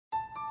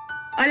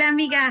Hola,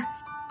 amiga.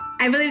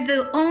 I believe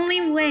the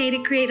only way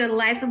to create a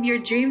life of your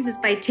dreams is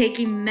by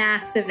taking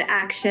massive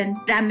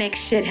action that makes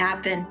shit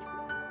happen.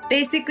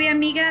 Basically,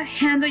 amiga,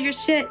 handle your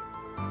shit.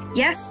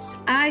 Yes,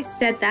 I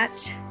said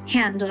that.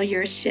 Handle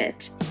your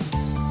shit.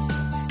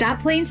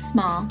 Stop playing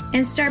small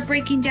and start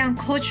breaking down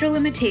cultural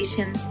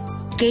limitations,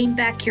 gain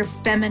back your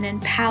feminine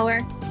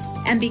power,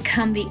 and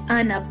become the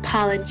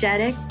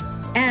unapologetic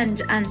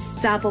and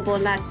unstoppable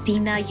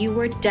Latina you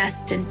were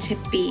destined to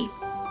be.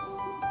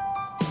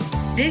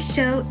 This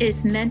show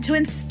is meant to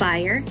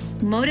inspire,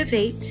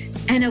 motivate,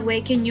 and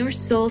awaken your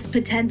soul's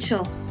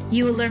potential.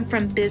 You will learn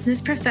from business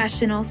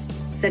professionals,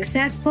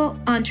 successful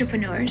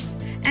entrepreneurs,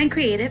 and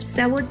creatives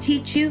that will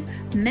teach you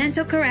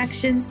mental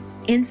corrections,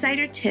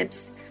 insider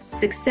tips,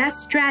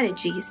 success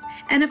strategies,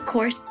 and of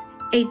course,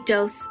 a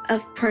dose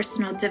of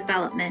personal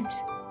development.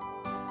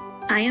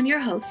 I am your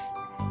host,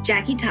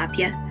 Jackie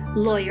Tapia,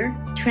 lawyer,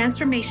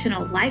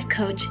 transformational life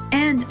coach,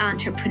 and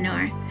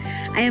entrepreneur.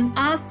 I am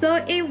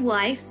also a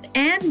wife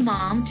and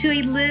mom to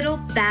a little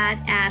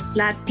badass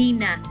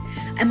Latina.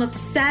 I'm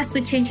obsessed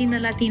with changing the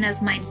Latina's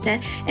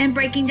mindset and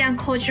breaking down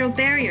cultural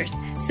barriers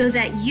so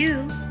that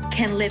you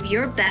can live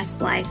your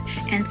best life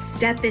and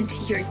step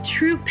into your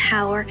true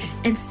power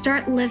and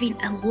start living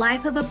a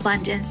life of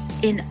abundance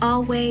in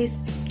all ways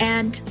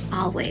and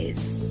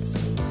always.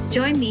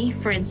 Join me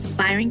for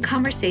inspiring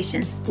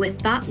conversations with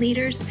thought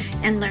leaders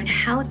and learn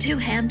how to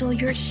handle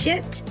your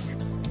shit.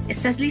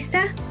 ¿Estás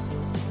lista?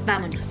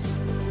 Vámonos.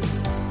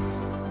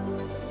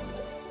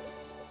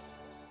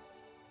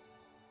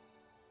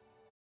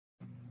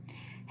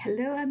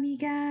 Hello,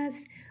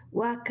 amigas.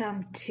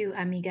 Welcome to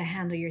Amiga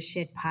Handle Your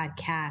Shit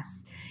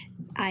podcast.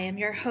 I am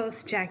your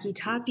host, Jackie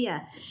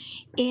Tapia.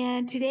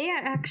 And today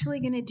I'm actually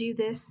going to do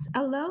this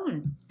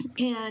alone.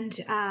 And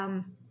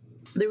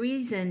the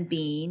reason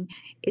being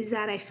is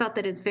that I felt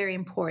that it's very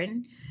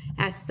important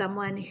as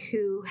someone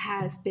who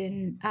has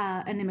been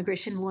an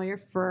immigration lawyer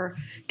for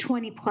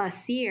 20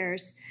 plus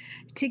years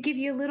to give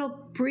you a little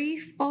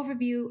brief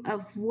overview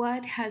of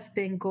what has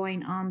been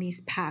going on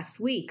these past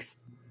weeks.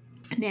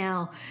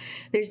 Now,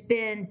 there's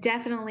been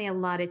definitely a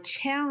lot of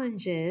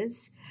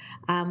challenges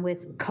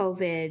with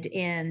COVID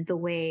and the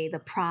way the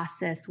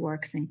process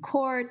works in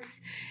courts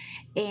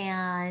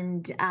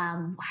and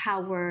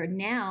how we're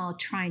now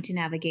trying to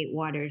navigate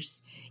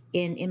waters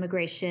in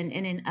immigration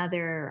and in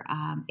other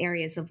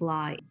areas of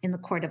law in the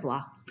court of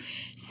law.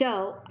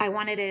 So I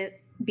wanted to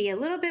be a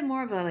little bit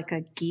more of a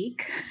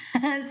geek.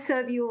 So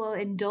if you will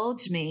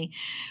indulge me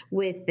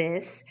with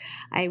this,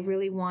 I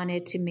really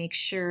wanted to make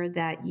sure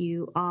that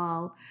you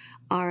all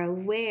are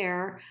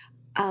aware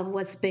of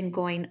what's been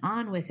going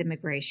on with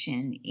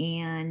immigration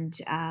and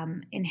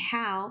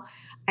how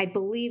I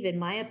believe, in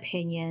my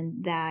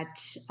opinion, that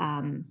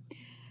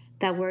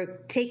we're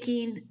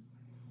taking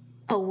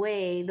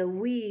away the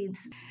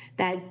weeds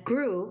that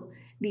grew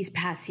these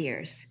past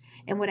years.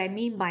 And what I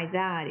mean by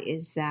that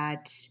is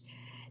that,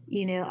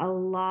 a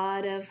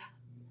lot of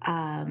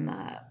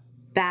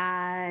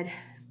bad,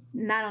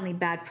 not only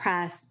bad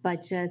press,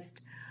 but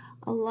just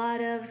a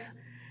lot of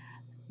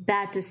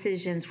bad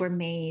decisions were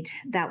made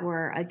that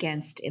were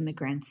against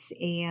immigrants.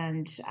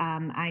 And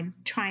I'm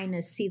trying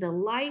to see the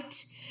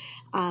light,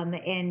 and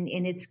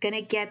it's going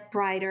to get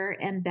brighter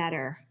and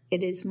better.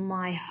 It is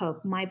my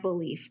hope, my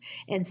belief.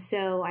 And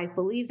so I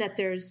believe that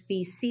there's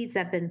these seeds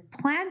that have been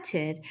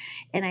planted,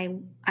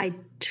 and I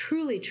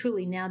truly,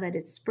 truly, now that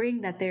it's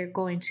spring, that they're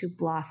going to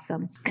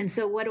blossom. And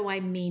so what do I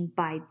mean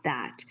by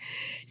that?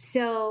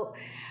 So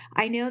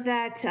I know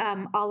that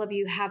all of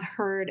you have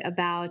heard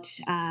about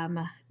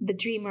the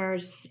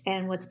Dreamers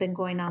and what's been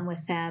going on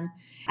with them.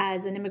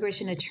 As an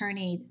immigration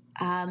attorney,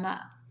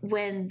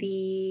 when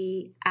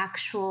the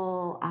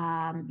actual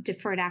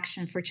deferred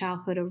action for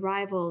childhood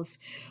arrivals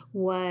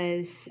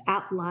was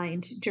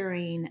outlined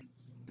during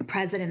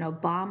President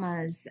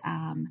Obama's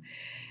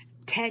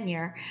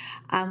tenure,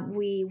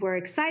 we were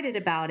excited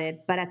about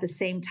it, but at the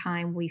same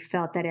time, we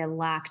felt that it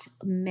lacked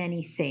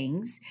many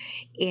things.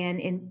 And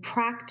in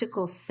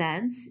practical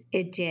sense,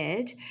 it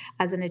did.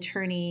 As an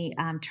attorney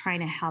trying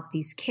to help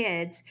these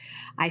kids,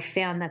 I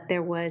found that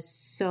there was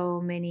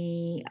so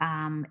many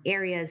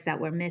areas that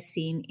were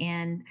missing.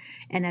 And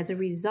as a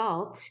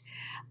result,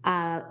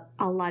 a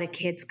lot of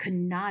kids could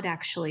not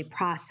actually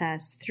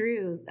process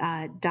through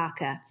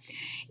DACA.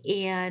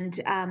 And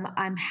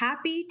I'm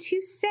happy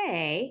to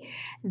say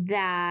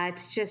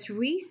that just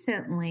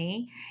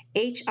recently,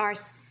 H.R.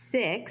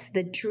 6,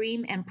 the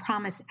Dream and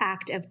Promise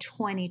Act of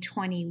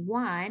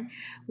 2021,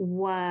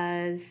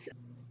 was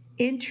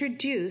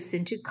introduced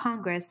into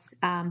Congress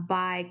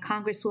by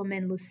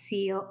Congresswoman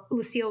Lucille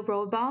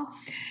Roybal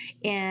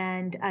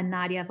and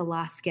Nadia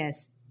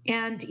Velasquez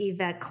and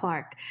Yvette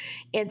Clarke.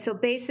 And so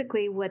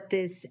basically what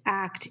this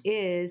act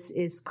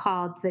is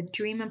called the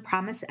Dream and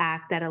Promise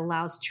Act, that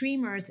allows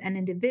dreamers and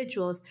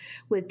individuals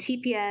with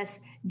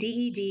TPS,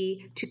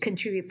 DED to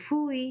contribute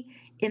fully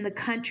in the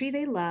country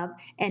they love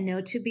and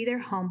know to be their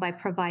home by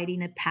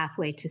providing a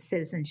pathway to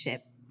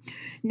citizenship.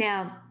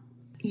 Now,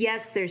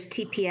 yes, there's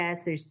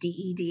TPS, there's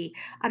DED.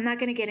 I'm not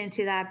going to get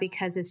into that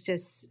because it's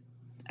just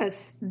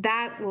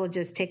that will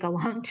just take a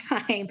long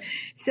time.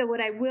 So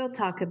what I will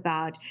talk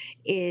about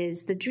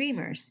is the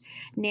Dreamers.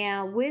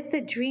 Now, with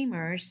the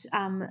Dreamers,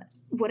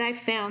 what I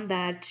found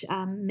that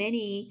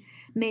many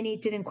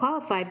didn't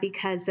qualify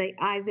because they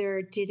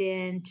either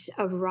didn't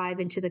arrive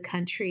into the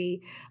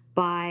country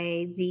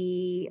by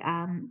the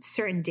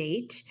certain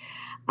date,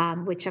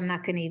 which I'm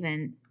not going to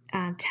even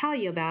tell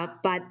you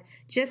about, but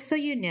just so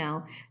you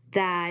know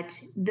that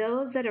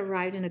those that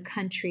arrived in a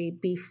country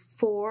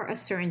before a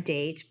certain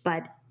date,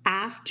 but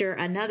after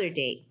another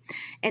date.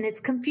 And it's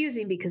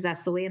confusing because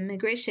that's the way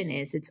immigration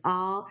is. It's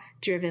all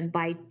driven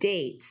by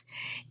dates.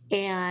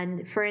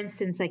 And for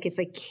instance, like if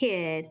a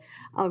kid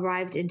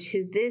arrived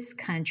into this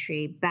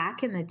country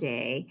back in the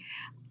day,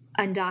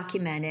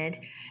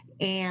 undocumented,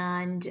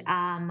 and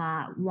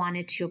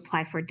wanted to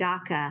apply for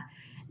DACA,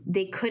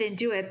 they couldn't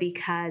do it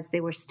because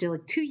they were still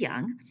too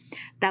young.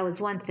 That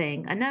was one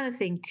thing. Another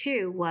thing,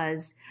 too,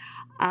 was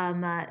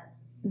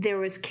there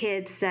was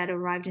kids that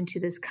arrived into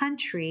this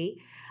country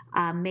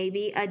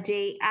maybe a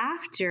day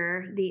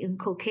after the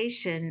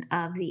inculcation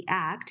of the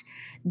act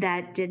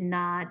that did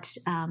not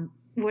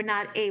were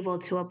not able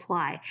to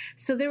apply.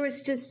 So there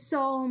was just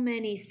so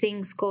many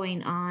things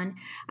going on.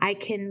 I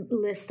can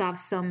list off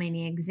so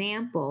many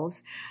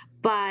examples.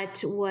 But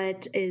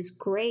what is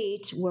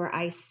great, where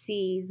I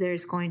see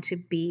there's going to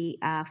be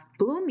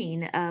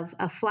blooming of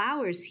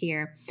flowers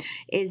here,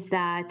 is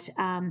that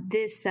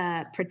this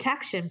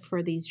protection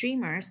for these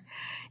Dreamers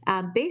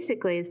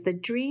basically is the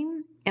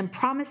Dream and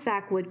Promise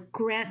Act would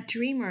grant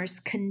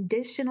Dreamers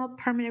conditional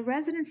permanent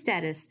resident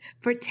status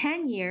for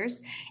 10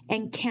 years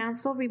and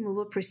cancel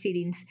removal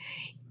proceedings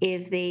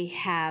if they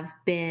have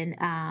been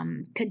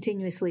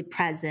continuously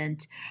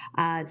present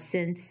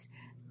since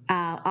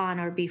on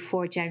or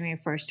before January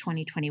 1st,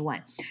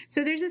 2021.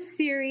 So there's a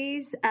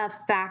series of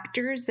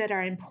factors that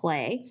are in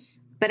play,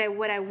 but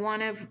what I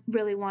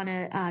really want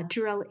to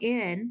drill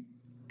in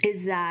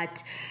is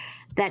that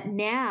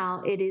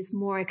now it is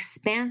more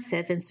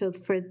expansive. And so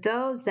for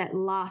those that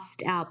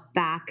lost out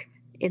back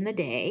in the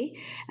day,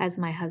 as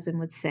my husband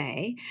would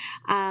say,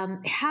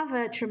 have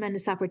a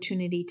tremendous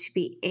opportunity to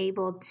be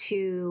able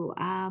to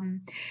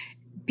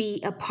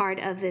be a part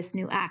of this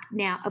new act.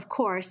 Now, of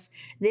course,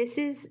 this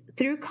is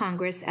through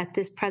Congress at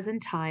this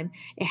present time.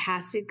 It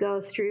has to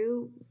go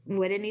through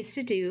what it needs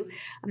to do.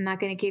 I'm not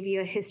going to give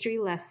you a history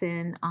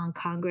lesson on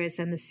Congress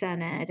and the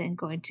Senate and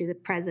going to the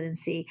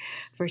presidency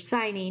for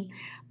signing.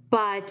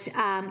 But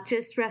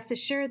just rest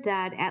assured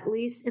that at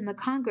least in the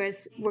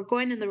Congress, we're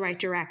going in the right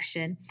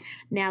direction.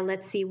 Now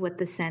let's see what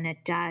the Senate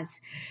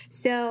does.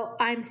 So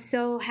I'm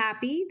so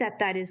happy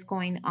that is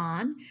going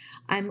on.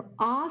 I'm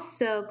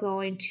also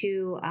going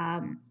to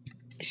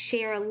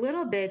share a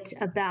little bit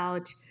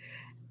about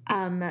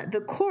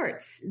the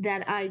courts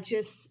that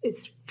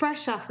it's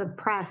fresh off the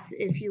press,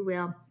 if you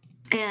will.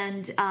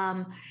 And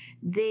I'm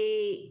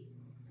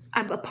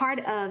a part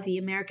of the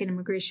American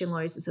Immigration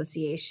Lawyers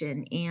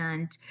Association,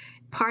 and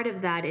part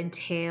of that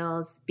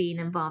entails being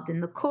involved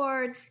in the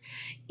courts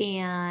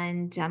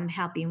and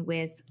helping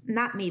with,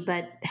 not me,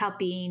 but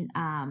helping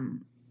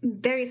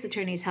various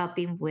attorneys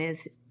helping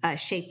with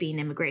shaping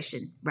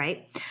immigration,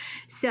 right?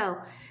 So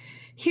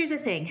here's the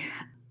thing.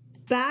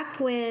 Back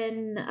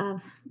when,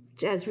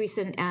 as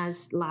recent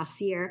as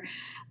last year,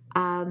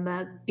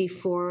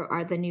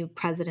 before the new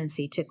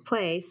presidency took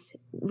place,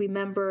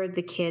 remember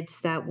the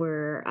kids that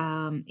were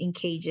in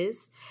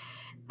cages.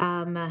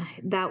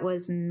 That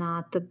was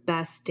not the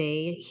best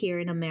day here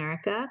in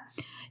America.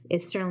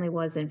 It certainly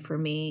wasn't for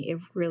me. It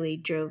really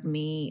drove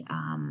me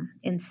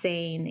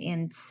insane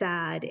and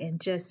sad,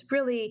 and just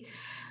really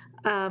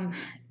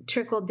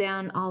trickled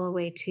down all the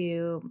way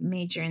to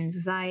major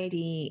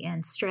anxiety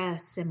and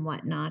stress and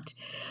whatnot.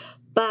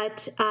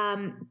 But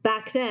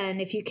back then,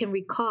 if you can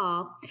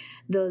recall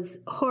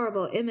those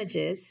horrible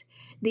images,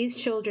 these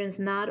children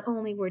not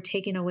only were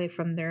taken away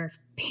from their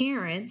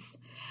parents,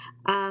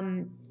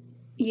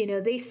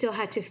 they still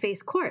had to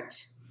face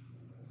court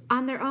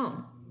on their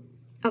own.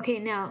 Okay,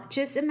 now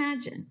just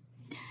imagine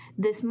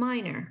this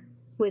minor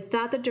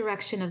without the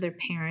direction of their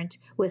parent,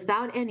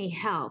 without any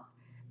help.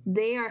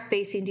 They are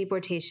facing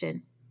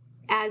deportation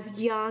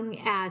as young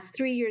as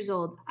 3 years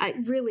old.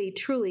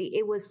 Truly,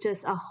 it was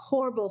just a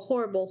horrible,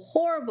 horrible,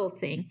 horrible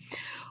thing,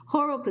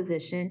 horrible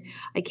position.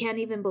 I can't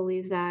even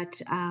believe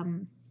that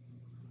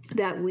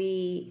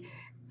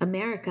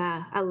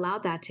America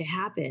allowed that to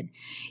happen.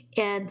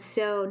 And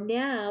so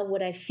now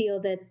what I feel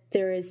that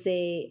there is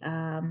a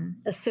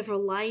silver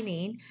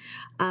lining,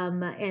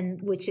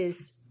 and which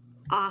is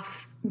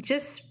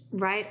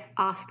right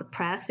off the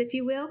press, if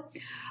you will.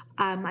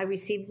 I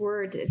received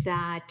word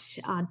that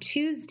on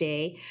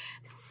Tuesday,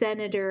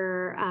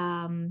 Senator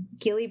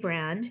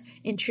Gillibrand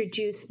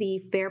introduced the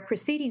Fair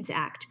Proceedings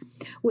Act,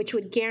 which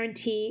would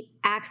guarantee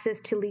access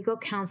to legal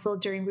counsel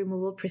during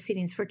removal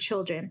proceedings for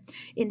children,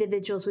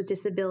 individuals with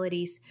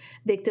disabilities,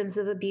 victims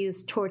of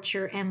abuse,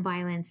 torture, and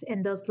violence,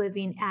 and those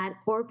living at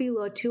or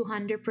below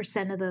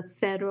 200% of the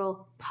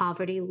federal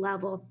poverty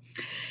level.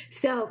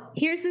 So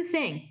here's the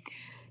thing.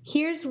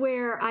 Here's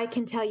where I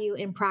can tell you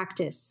in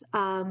practice,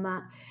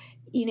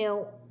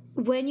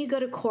 when you go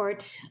to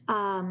court,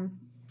 at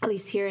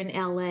least here in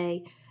LA,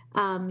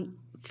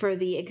 for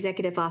the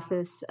Executive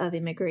Office of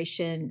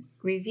Immigration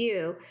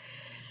Review,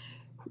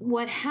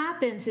 what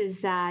happens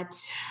is that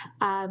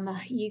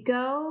you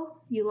go,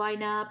 you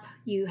line up,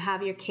 you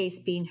have your case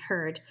being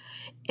heard.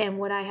 And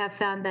what I have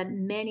found that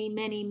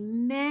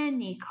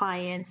many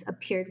clients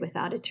appeared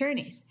without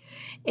attorneys.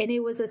 And it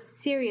was a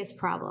serious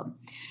problem.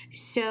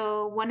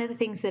 So one of the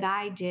things that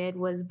I did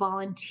was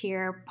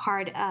volunteer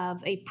part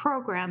of a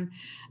program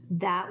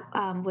that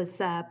was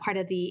part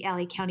of the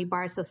LA County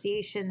Bar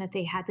Association, that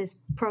they had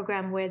this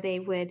program where they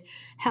would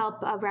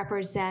help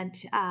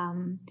represent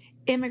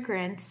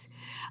immigrants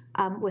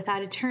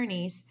without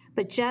attorneys,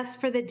 but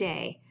just for the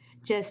day,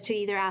 just to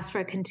either ask for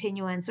a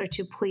continuance or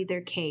to plead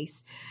their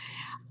case.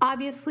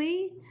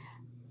 Obviously,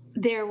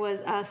 there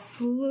was a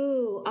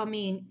slew.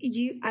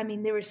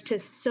 There was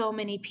just so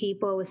many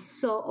people. It was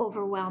so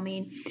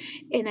overwhelming.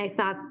 And I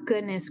thought,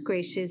 goodness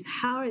gracious,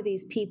 how are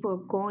these people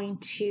going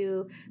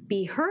to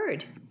be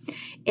heard?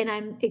 And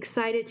I'm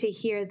excited to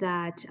hear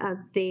that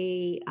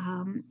they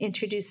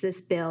introduced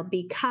this bill,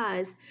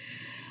 because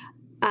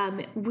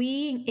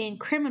we in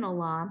criminal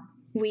law,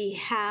 we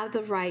have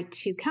the right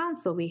to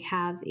counsel. We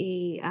have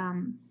the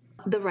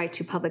right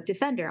to public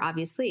defender,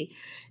 obviously.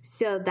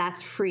 So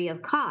that's free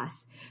of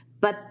cost.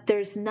 But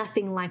there's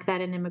nothing like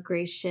that in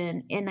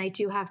immigration. And I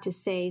do have to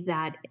say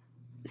that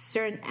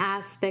certain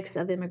aspects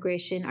of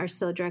immigration are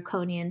so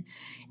draconian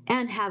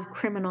and have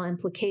criminal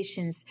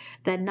implications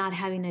that not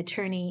having an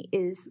attorney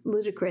is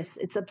ludicrous.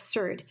 It's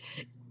absurd.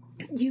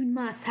 You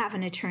must have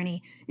an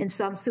attorney. And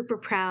so I'm super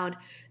proud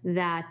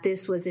that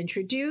this was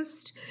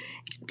introduced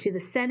to the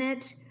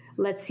Senate.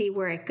 Let's see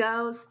where it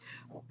goes.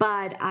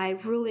 But I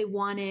really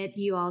wanted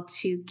you all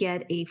to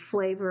get a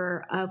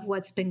flavor of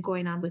what's been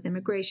going on with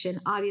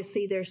immigration.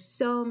 Obviously, there's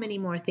so many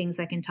more things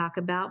I can talk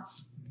about,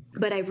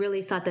 but I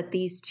really thought that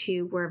these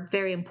two were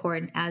very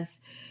important,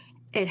 as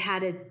it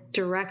had a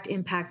direct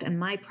impact on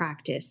my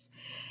practice.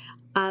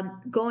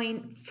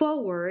 Going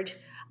forward,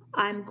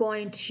 I'm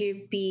going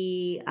to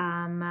be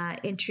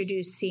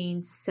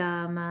introducing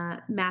some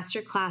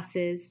master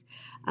classes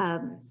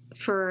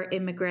for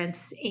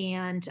immigrants,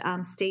 and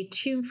stay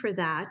tuned for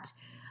that.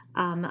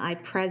 I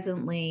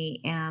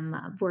presently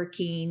am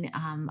working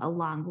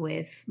along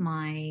with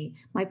my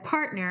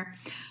partner,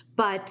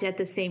 but at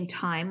the same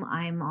time,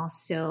 I'm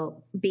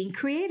also being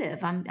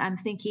creative. I'm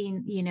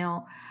thinking,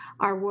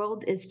 our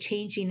world is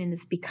changing and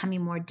it's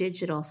becoming more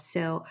digital.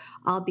 So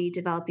I'll be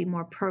developing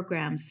more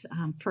programs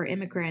for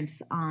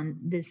immigrants on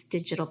this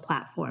digital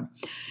platform.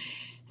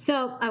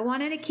 So I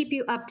wanted to keep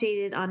you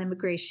updated on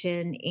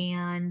immigration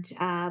and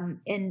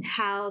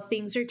how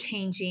things are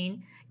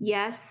changing.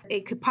 Yes,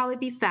 it could probably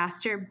be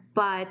faster,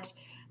 but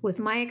with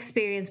my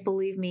experience,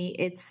 believe me,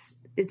 it's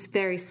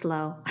very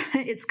slow.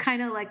 It's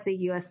kind of like the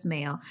U.S.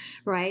 mail,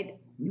 right?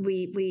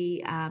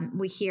 We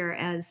hear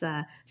as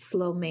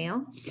slow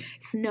mail.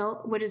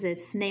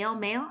 Snail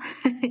mail?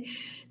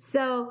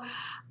 So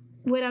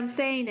what I'm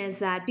saying is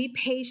that be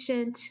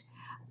patient.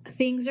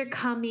 Things are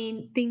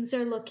coming. Things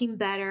are looking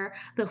better.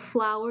 The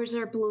flowers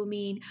are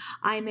blooming.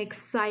 I'm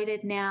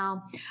excited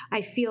now.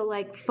 I feel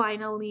like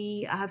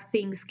finally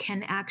things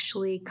can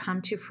actually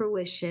come to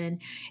fruition,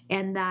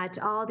 and that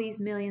all these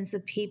millions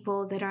of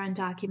people that are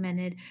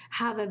undocumented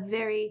have a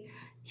very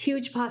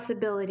huge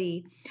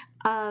possibility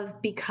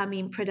of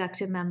becoming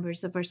productive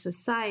members of our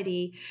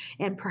society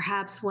and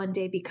perhaps one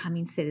day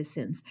becoming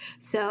citizens.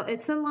 So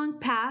it's a long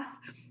path,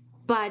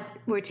 but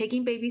we're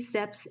taking baby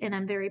steps, and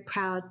I'm very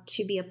proud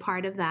to be a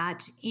part of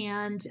that.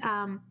 And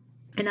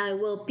I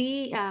will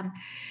be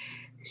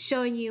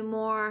showing you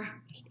more,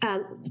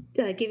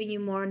 giving you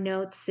more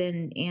notes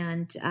and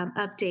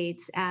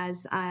updates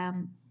as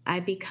I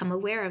become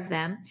aware of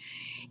them.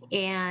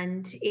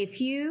 And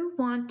if you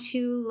want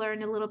to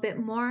learn a little bit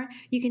more,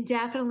 you can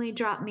definitely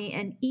drop me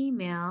an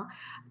email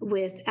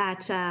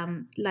at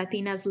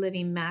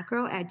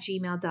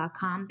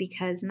latinaslivingmacro@gmail.com,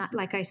 because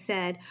like I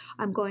said,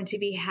 I'm going to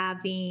be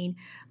having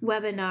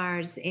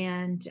webinars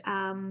and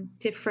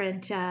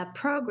different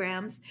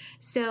programs.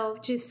 So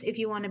just if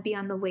you want to be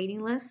on the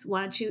waiting list,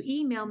 why don't you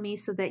email me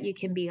so that you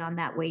can be on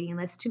that waiting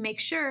list to make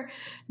sure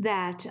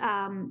that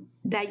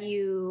that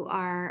you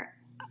are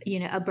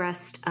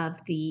abreast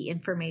of the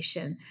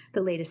information,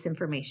 the latest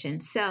information.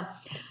 So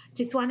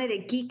just wanted to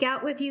geek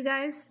out with you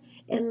guys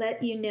and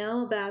let you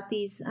know about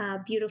these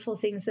beautiful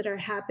things that are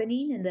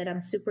happening, and that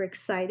I'm super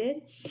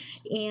excited.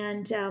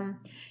 And,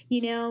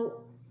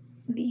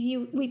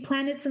 we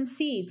planted some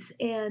seeds,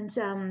 and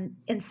some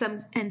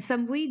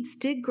weeds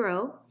did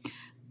grow,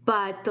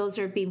 but those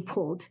are being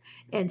pulled.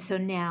 And so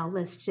now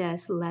let's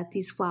just let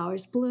these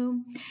flowers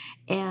bloom,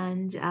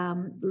 and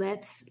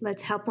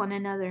let's help one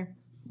another.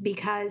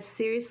 Because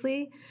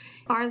seriously,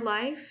 our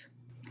life,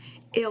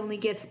 it only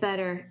gets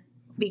better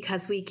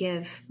because we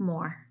give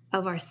more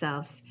of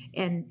ourselves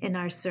and in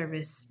our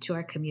service to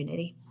our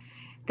community.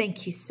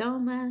 Thank you so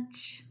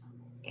much,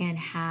 and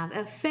have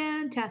a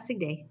fantastic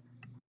day.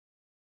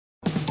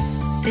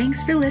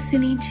 Thanks for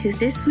listening to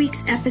this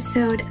week's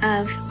episode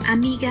of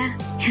Amiga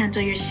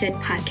Handle Your Shit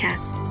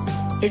podcast.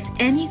 If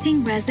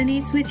anything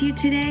resonates with you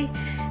today,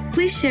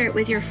 please share it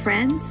with your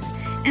friends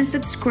and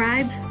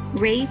subscribe,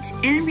 rate,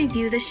 and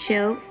review the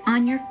show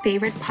on your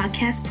favorite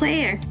podcast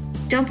player.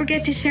 Don't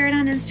forget to share it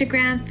on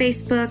Instagram,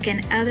 Facebook,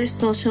 and other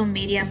social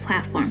media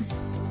platforms.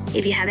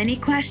 If you have any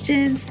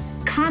questions,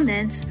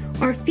 comments,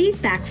 or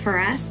feedback for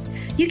us,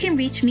 you can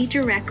reach me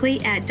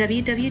directly at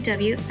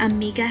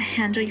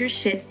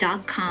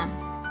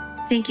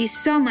www.amigahandleyourshit.com. Thank you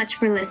so much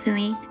for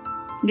listening.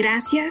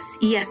 Gracias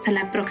y hasta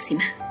la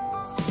próxima.